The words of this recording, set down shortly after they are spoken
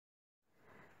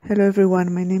Hello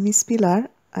everyone, my name is Pilar.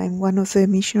 I'm one of the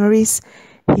missionaries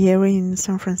here in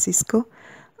San Francisco,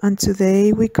 and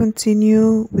today we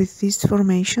continue with these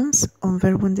formations on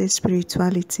Verbum Dei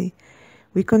spirituality.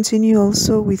 We continue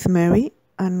also with Mary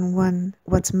and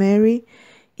what Mary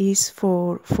is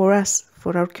for us,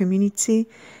 for our community,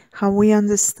 how we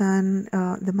understand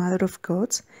the Mother of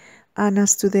God. And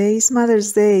as today is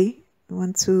Mother's Day, I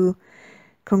want to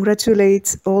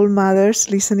congratulate all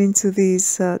mothers listening to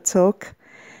this talk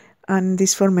and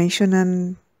this formation.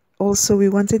 And also we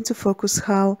wanted to focus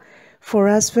how for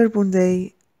us Verbum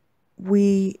Dei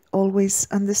we always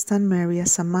understand Mary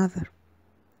as a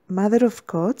mother of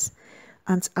God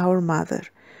and our mother.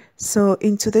 So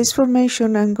in today's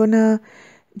formation I'm gonna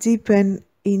deepen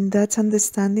in that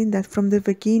understanding that from the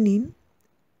beginning,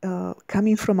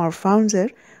 coming from our founder,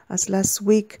 as last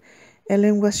week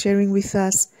Ellen was sharing with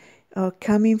us,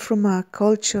 coming from a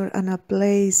culture and a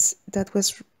place that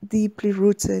was deeply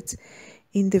rooted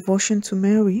in devotion to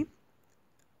Mary,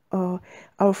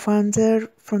 our founder,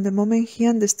 from the moment he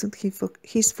understood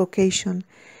his vocation,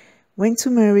 went to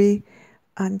Mary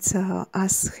and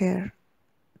asked her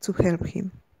to help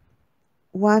him.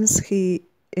 Once he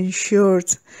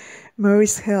ensured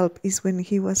Mary's help is when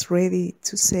he was ready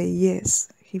to say yes.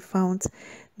 He found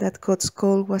that God's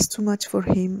call was too much for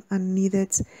him and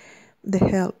needed the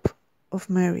help of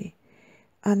Mary.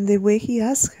 And the way he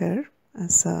asked her,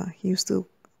 as he used to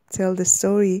tell the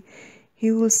story,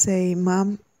 he will say,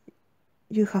 "Mom,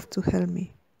 you have to help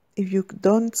me. If you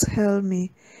don't help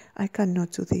me, I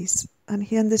cannot do this." And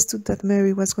he understood that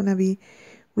Mary was going to be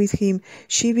with him.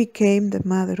 She became the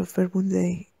mother of Verbum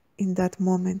Dei in that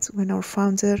moment when our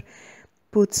founder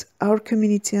put our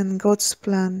community and God's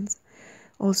plans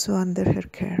also under her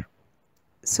care.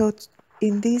 So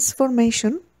in this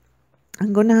formation,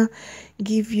 I'm gonna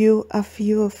give you a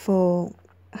few of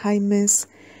Jaime's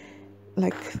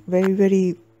like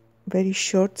very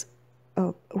short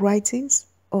writings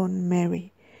on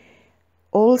Mary.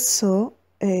 Also,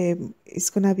 it's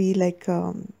gonna be like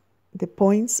the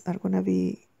points are gonna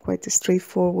be quite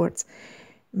straightforward.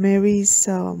 Mary is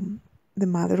the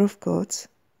Mother of God,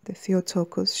 the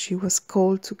Theotokos. She was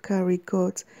called to carry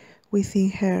God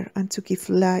within her and to give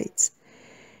light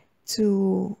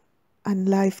to and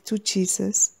life to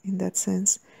Jesus in that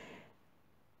sense.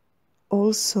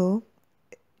 Also,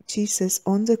 Jesus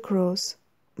on the cross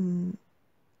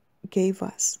gave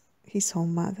us his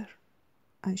own mother,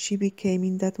 and she became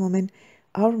in that moment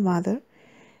our mother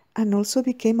and also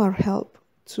became our help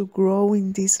to grow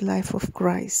in this life of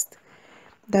Christ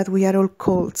that we are all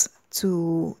called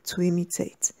to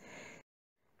imitate.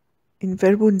 In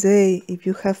Verbum Dei, if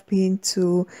you have been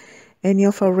to any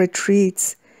of our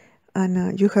retreats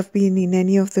and you have been in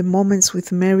any of the moments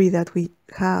with Mary that we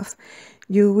have,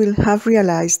 you will have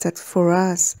realized that for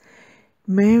us,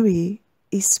 Mary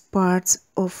is part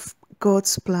of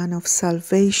God's plan of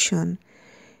salvation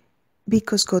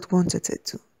because God wanted it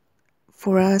to.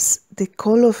 For us, the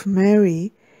call of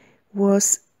Mary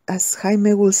was, as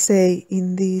Jaime will say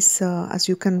in this, as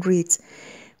you can read,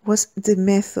 was the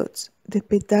method, the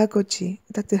pedagogy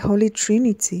that the Holy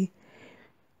Trinity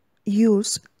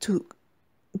used to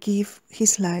give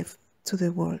his life to the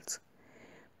world.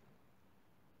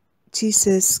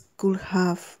 Jesus could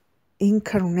have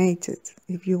incarnated,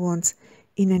 if you want,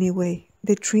 in any way.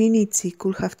 The Trinity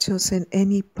could have chosen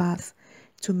any path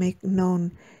to make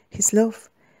known his love.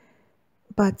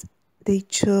 But they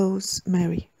chose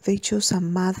Mary. They chose a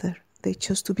mother. They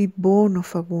chose to be born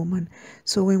of a woman.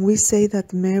 So when we say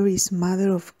that Mary is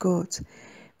Mother of God,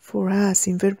 for us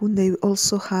in Verbum Dei we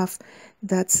also have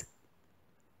that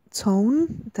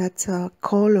tone, that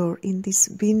color in this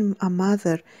being a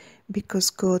mother, because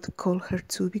God called her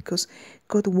to, because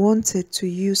God wanted to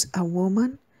use a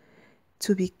woman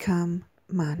to become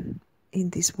man in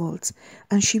this world.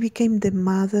 And she became the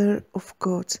Mother of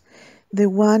God, the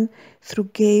one who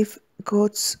gave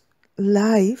God's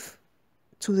life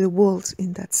to the world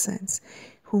in that sense,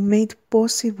 who made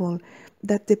possible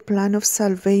that the plan of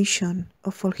salvation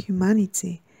of all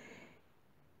humanity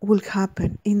will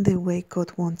happen in the way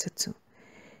God wanted to.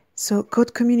 So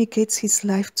God communicates his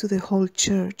life to the whole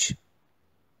church,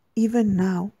 even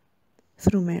now,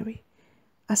 through Mary,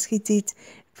 as he did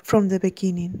from the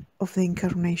beginning of the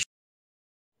incarnation.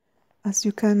 As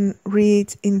you can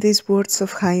read in these words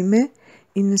of Jaime,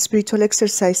 in spiritual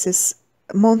exercises,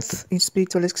 month in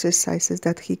spiritual exercises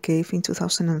that he gave in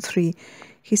 2003,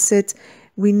 he said,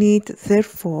 we need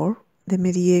therefore the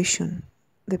mediation,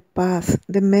 the path,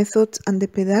 the method and the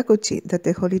pedagogy that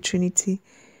the Holy Trinity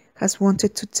has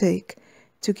wanted to take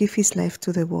to give his life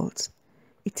to the world.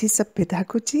 It is a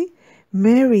pedagogy.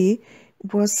 Mary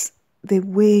was the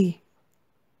way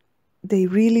they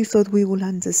really thought we will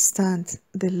understand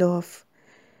the love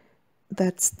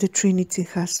that the Trinity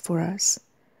has for us.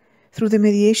 Through the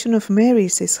mediation of Mary,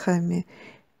 says Jaime,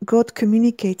 God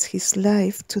communicates his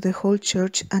life to the whole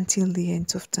church until the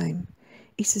end of time.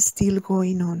 It's still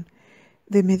going on.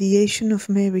 The mediation of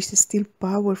Mary is still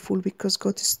powerful because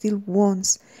God still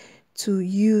wants to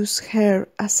use her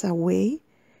as a way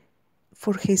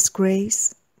for his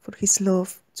grace, for his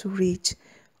love to reach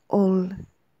all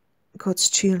God's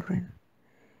children.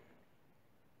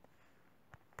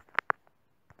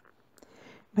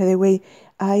 By the way,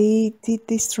 I did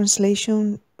this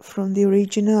translation from the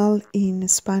original in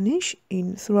Spanish.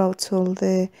 Throughout all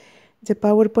the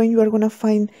PowerPoint, you are going to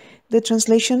find the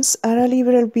translations are a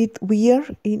little bit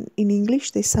weird in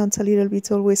English. They sound a little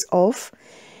bit always off.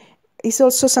 It's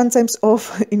also sometimes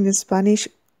off in Spanish.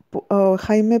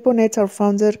 Jaime Bonet, our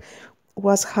founder,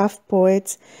 was half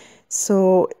poet,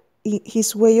 so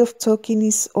his way of talking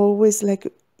is always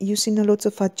like using a lot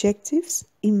of adjectives,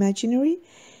 imaginary,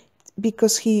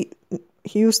 because he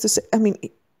used to say, I mean,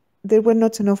 there were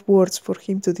not enough words for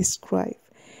him to describe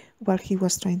what he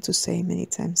was trying to say many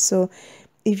times. So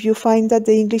if you find that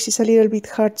the English is a little bit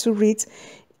hard to read,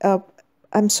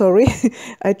 I'm sorry.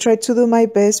 I try to do my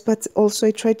best, but also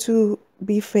I try to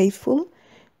be faithful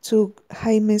to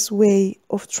Jaime's way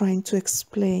of trying to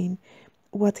explain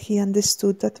what he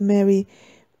understood that Mary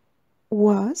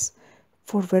was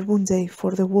for Verbum Dei,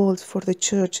 for the world, for the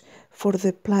church, for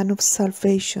the plan of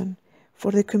salvation,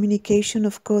 for the communication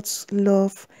of God's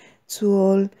love to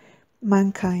all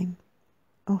mankind,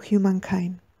 or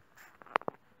humankind.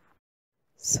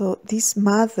 So this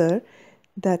mother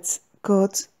that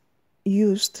God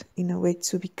used in a way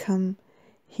to become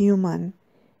human,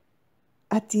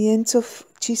 at the end of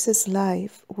Jesus'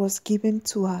 life was given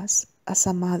to us as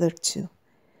a mother too.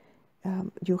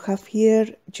 You have here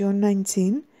John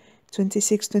 19,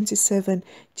 26, 27.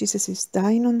 Jesus is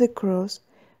dying on the cross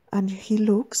and he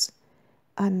looks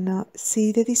and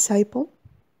see the disciple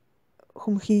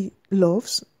whom he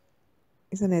loves,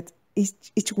 isn't it?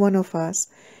 Each one of us,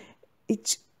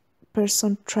 each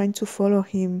person trying to follow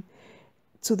him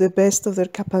to the best of their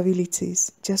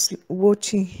capabilities, just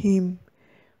watching him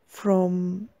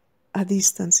from a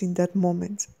distance in that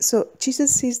moment. So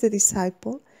Jesus sees the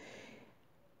disciple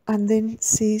and then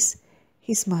sees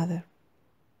his mother.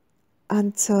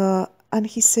 And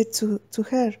he said to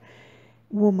her,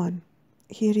 "Woman,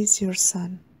 here is your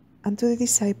son." And to the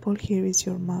disciple, "Here is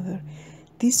your mother."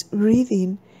 This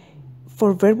reading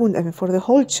for Verbum, I mean for the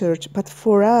whole church, but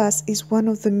for us is one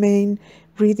of the main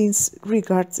readings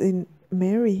regarding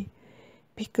Mary,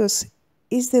 because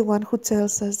it's the one who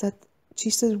tells us that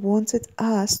Jesus wanted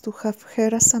us to have her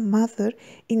as a mother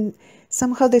in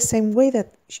somehow the same way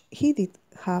that he did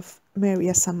have Mary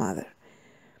as a mother.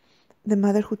 The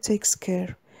mother who takes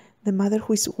care, the mother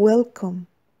who is welcome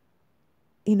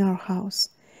in our house,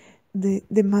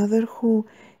 the mother who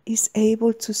is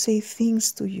able to say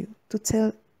things to you,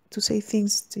 to say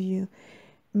things to you.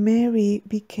 Mary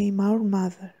became our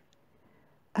mother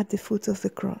at the foot of the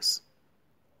cross.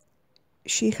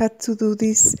 She had to do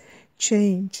this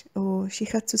change, or she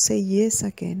had to say yes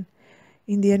again.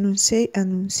 In the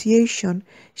Annunciation,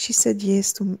 she said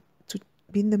yes to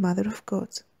being the mother of God.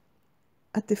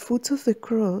 At the foot of the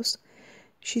cross,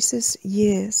 she says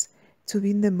yes to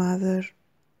being the mother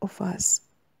of us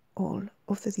all,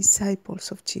 of the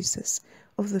disciples of Jesus,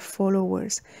 of the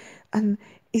followers. And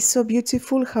it's so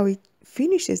beautiful how it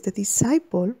finishes. The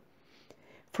disciple,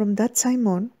 from that time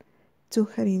on,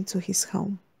 took her into his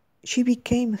home. She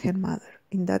became her mother.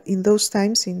 In those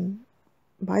times, in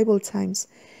Bible times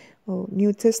or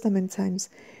New Testament times,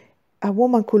 a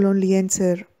woman could only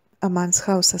enter a man's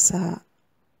house as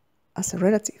a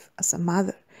relative, as a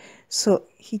mother. So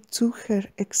he took her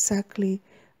exactly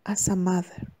as a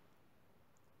mother.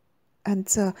 And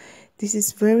this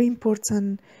is very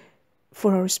important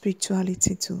for our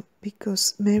spirituality too,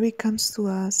 because Mary comes to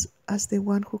us as the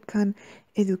one who can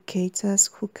educate us,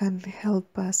 who can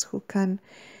help us, who can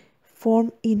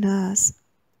form in us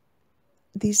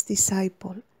this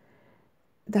disciple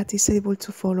that is able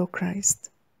to follow Christ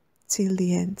till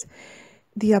the end.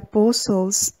 The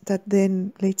apostles that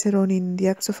then later on in the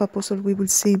Acts of Apostles we will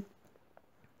see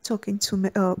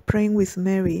praying with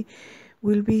Mary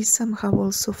will be somehow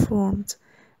also formed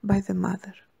by the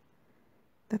mother,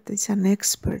 that is an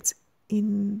expert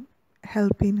in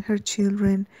helping her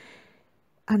children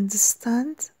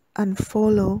understand and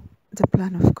follow the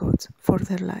plan of God for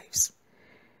their lives.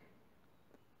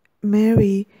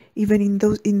 Mary, even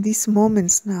in these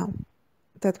moments now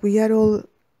that we are all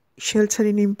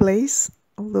sheltering in place,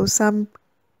 although some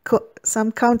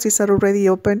some counties are already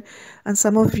open, and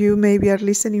some of you maybe are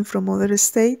listening from other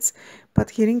states. But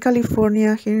here in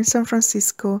California, here in San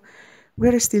Francisco, we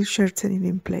are still sheltering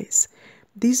in place.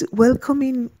 This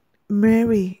welcoming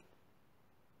Mary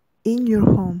in your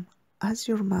home as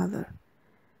your mother,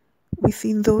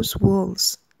 within those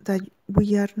walls that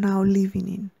we are now living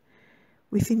in,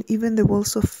 within even the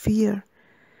walls of fear,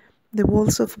 the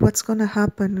walls of what's going to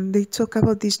happen. And they talk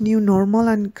about this new normal,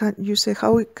 and you say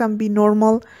how it can be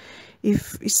normal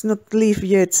if it's not lived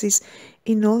yet. It's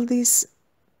in all this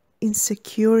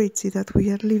insecurity that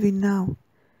we are living now,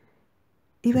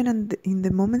 even in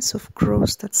the moments of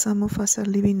growth that some of us are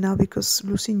living now, because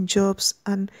losing jobs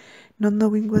and not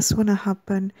knowing what's going to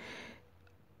happen.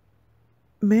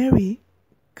 Mary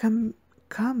can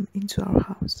come into our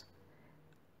house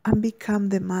and become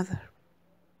the mother,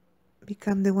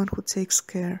 become the one who takes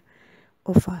care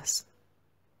of us.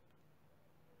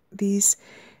 This,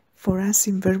 for us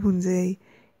in Verbum Dei,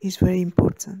 is very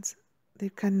important. There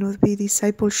cannot be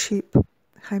discipleship,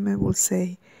 Jaime will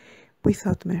say,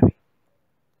 without Mary,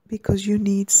 because you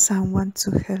need someone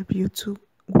to help you to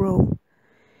grow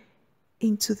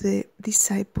into the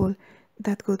disciple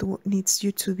that God needs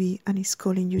you to be and is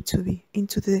calling you to be,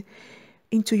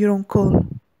 into your own call,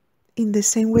 in the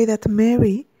same way that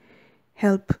Mary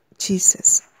helped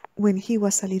Jesus when he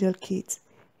was a little kid.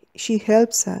 She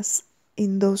helps us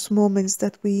in those moments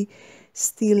that we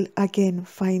still again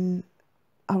find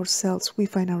ourselves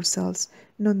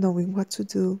not knowing what to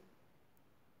do,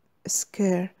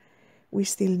 scared. We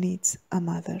still need a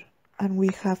mother, and we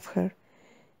have her,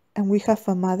 and we have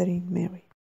a mother in Mary.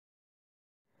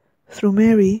 Through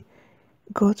Mary,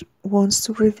 God wants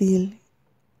to reveal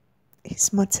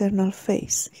his maternal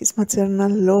face, his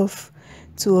maternal love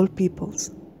to all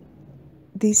peoples.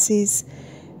 This is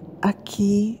a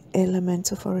key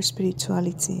element of our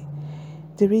spirituality.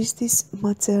 There is this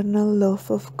maternal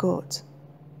love of God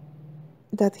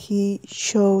that he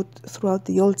showed throughout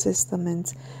the Old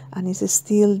Testament, and is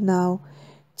still now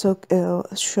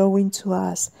showing to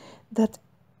us, that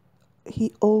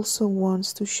he also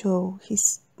wants to show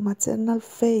his maternal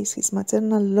face, his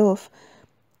maternal love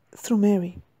through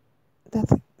Mary, that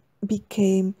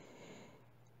became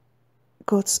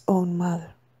God's own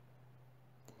mother.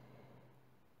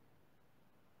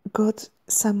 God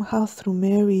somehow through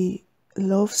Mary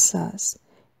loves us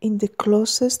in the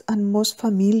closest and most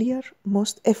familiar,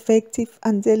 most effective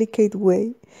and delicate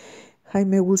way,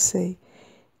 Jaime will say.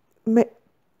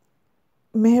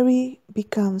 Mary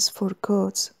becomes for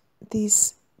God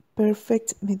this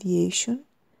perfect mediation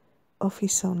of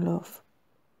his own love.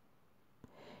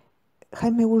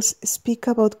 Jaime will speak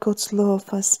about God's love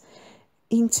as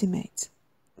intimate,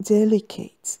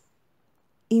 delicate,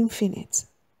 infinite,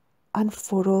 and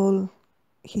for all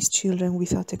his children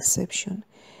without exception.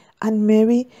 And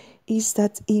Mary is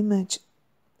that image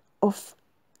of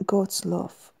God's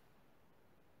love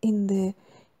in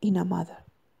a mother,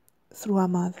 through a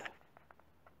mother.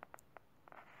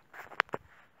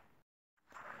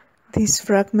 This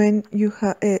fragment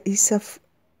is a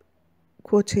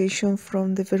quotation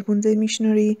from the Verbum Dei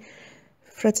Missionary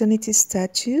Fraternity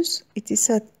Statutes. It is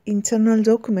an internal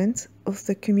document of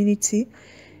the community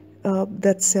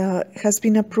that has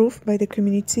been approved by the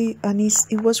community, and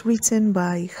it was written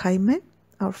by Jaime,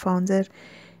 our founder,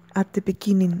 at the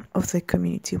beginning of the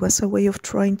community. It was a way of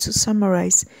trying to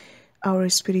summarize our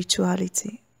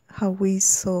spirituality, how we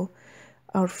saw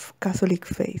our Catholic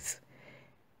faith.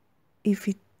 If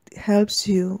it helps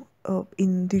you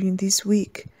during this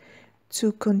week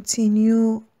to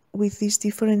continue with these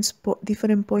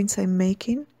different points I'm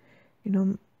making,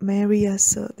 Mary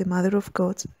as the Mother of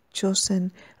God,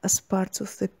 chosen as part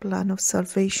of the plan of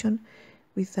salvation,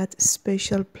 with that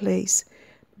special place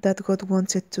that God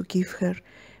wanted to give her.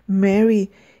 Mary,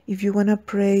 if you want to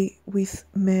pray with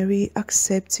Mary,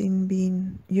 accepting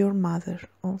being your mother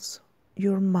also,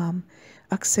 your mom,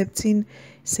 accepting,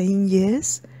 saying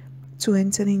yes to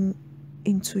entering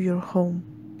into your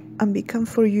home and become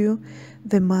for you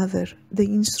the mother, the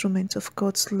instrument of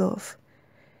God's love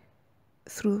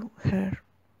through her.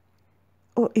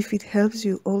 Or if it helps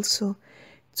you also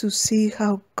to see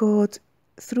how God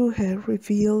through her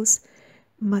reveals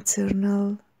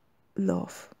maternal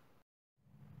love.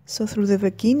 So through the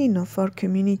beginning of our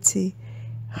community,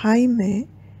 Jaime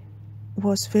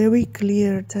was very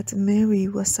clear that Mary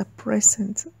was a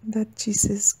present that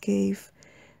Jesus gave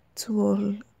to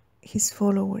all his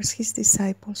followers, his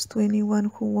disciples, to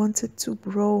anyone who wanted to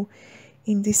grow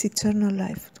in this eternal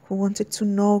life, who wanted to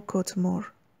know God more.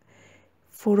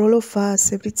 For all of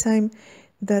us, every time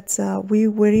that we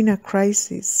were in a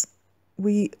crisis,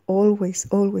 we always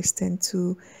tend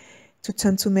to to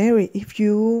turn to Mary. If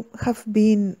you have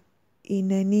been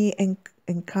in any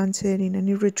encounter, in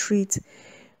any retreat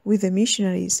with the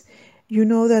missionaries, you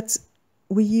know that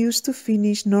we used to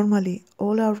finish normally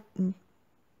all our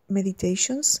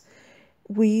meditations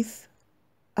with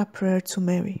a prayer to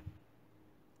Mary.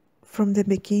 From the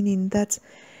beginning, that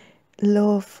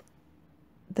love,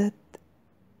 that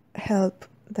help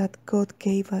that God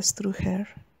gave us through her,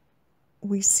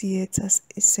 we see it as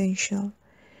essential.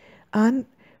 And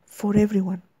for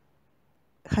everyone.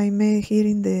 Jaime, here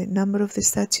in the number of the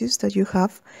statues that you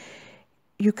have,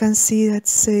 you can see that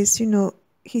says,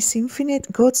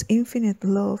 God's infinite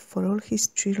love for all his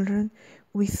children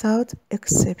without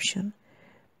exception.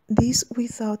 This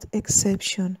without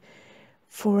exception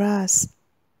for us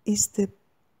is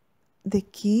the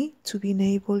key to being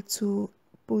able to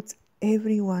put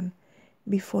everyone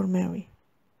before Mary.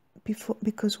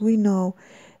 Because we know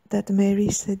that Mary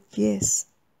said yes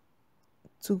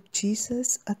to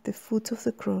Jesus at the foot of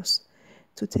the cross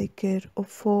to take care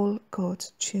of all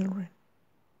God's children,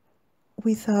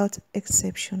 without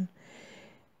exception.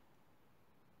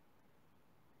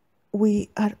 We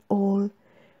all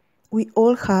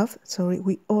have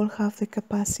the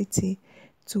capacity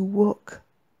to walk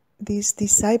this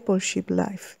discipleship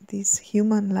life, this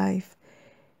human life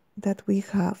that we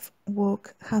have,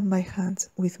 walk hand by hand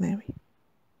with Mary.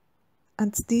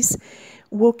 And this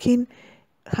walking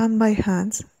hand by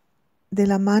hand, de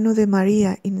la mano de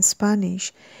María in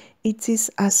Spanish, it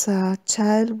is as a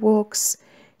child walks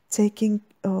taking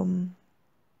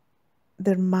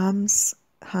their mom's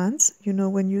hands.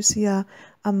 When you see a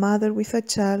mother with a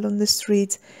child on the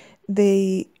street,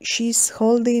 she's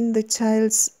holding the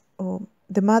child's, or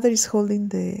the mother is holding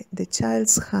the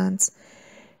child's hands,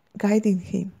 guiding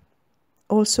him,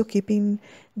 also keeping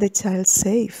the child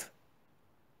safe.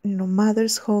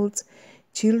 Mothers hold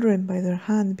children by their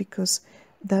hand because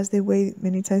that's the way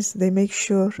many times they make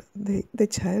sure the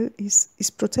child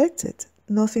is protected.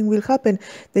 Nothing will happen.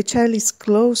 The child is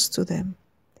close to them.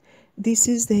 This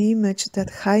is the image that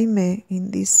Jaime,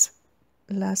 in this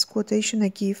last quotation I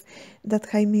give, that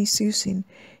Jaime is using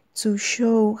to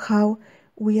show how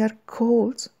we are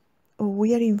called, or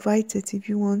we are invited, if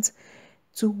you want,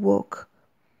 to walk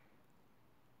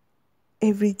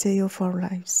every day of our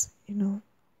lives,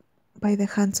 by the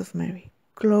hands of Mary,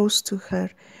 close to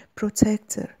her,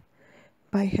 protect her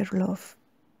by her love,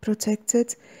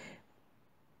 protected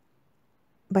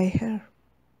by her.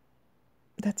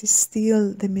 That is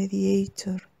still the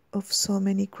mediator of so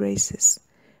many graces,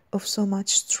 of so much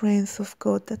strength of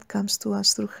God that comes to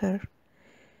us through her.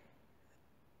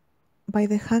 By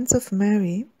the hands of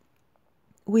Mary,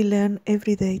 we learn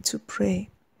every day to pray,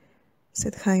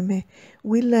 said Jaime.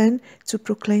 We learn to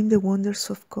proclaim the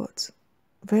wonders of God.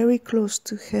 Very close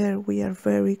to her, we are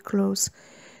very close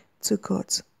to God.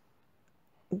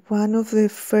 One of the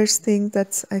first things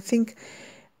that I think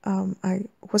I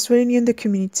was very new in the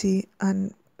community,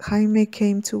 and Jaime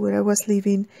came to where I was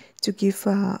living to give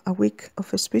a week of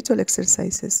spiritual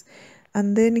exercises.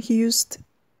 And then he used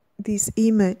this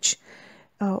image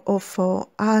of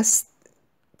us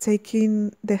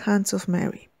taking the hands of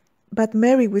Mary. But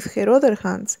Mary, with her other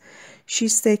hands,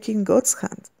 she's taking God's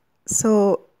hand.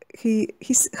 So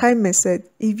Jaime said,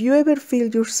 if you ever feel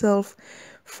yourself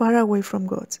far away from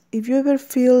God, if you ever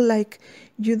feel like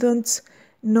you don't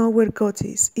know where God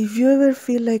is, if you ever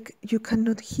feel like you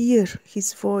cannot hear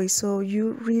his voice, or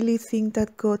you really think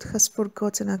that God has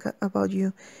forgotten about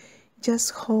you,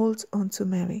 just hold on to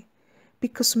Mary,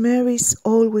 because Mary is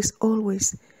always,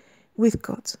 always with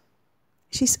God.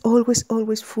 She's always,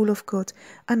 always full of God,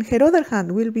 and her other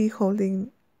hand will be holding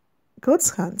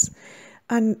God's hands.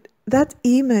 And that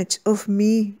image of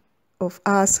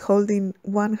us holding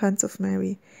one hand of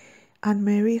Mary, and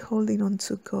Mary holding on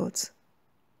to God,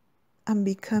 and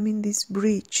becoming this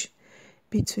bridge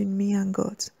between me and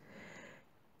God.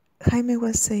 Jaime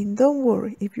was saying, don't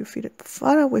worry if you feel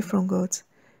far away from God.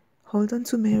 Hold on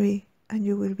to Mary and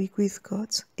you will be with God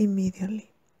immediately,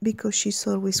 because she's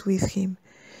always with him.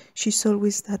 She's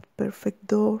always that perfect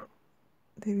door.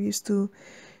 They used to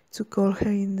call her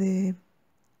in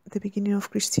the beginning of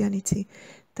Christianity,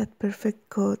 that perfect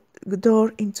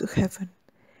door into heaven.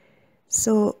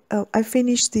 So I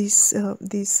finished these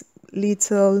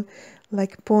little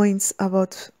points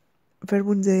about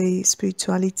Verbum Dei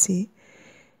spirituality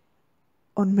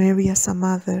on Mary as a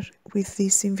mother with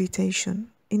this invitation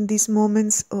in these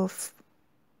moments of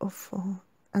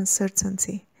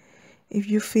uncertainty. If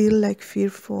you feel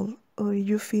fearful, or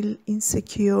you feel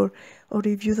insecure, or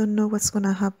if you don't know what's going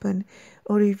to happen,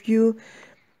 or if you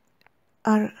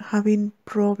are having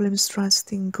problems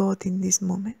trusting God in this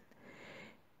moment,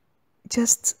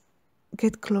 just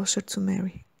get closer to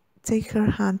Mary. Take her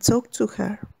hand, talk to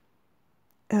her.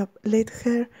 Let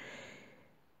her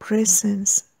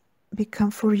presence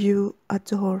become for you a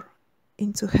door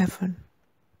into heaven,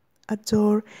 a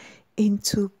door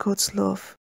into God's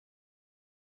love,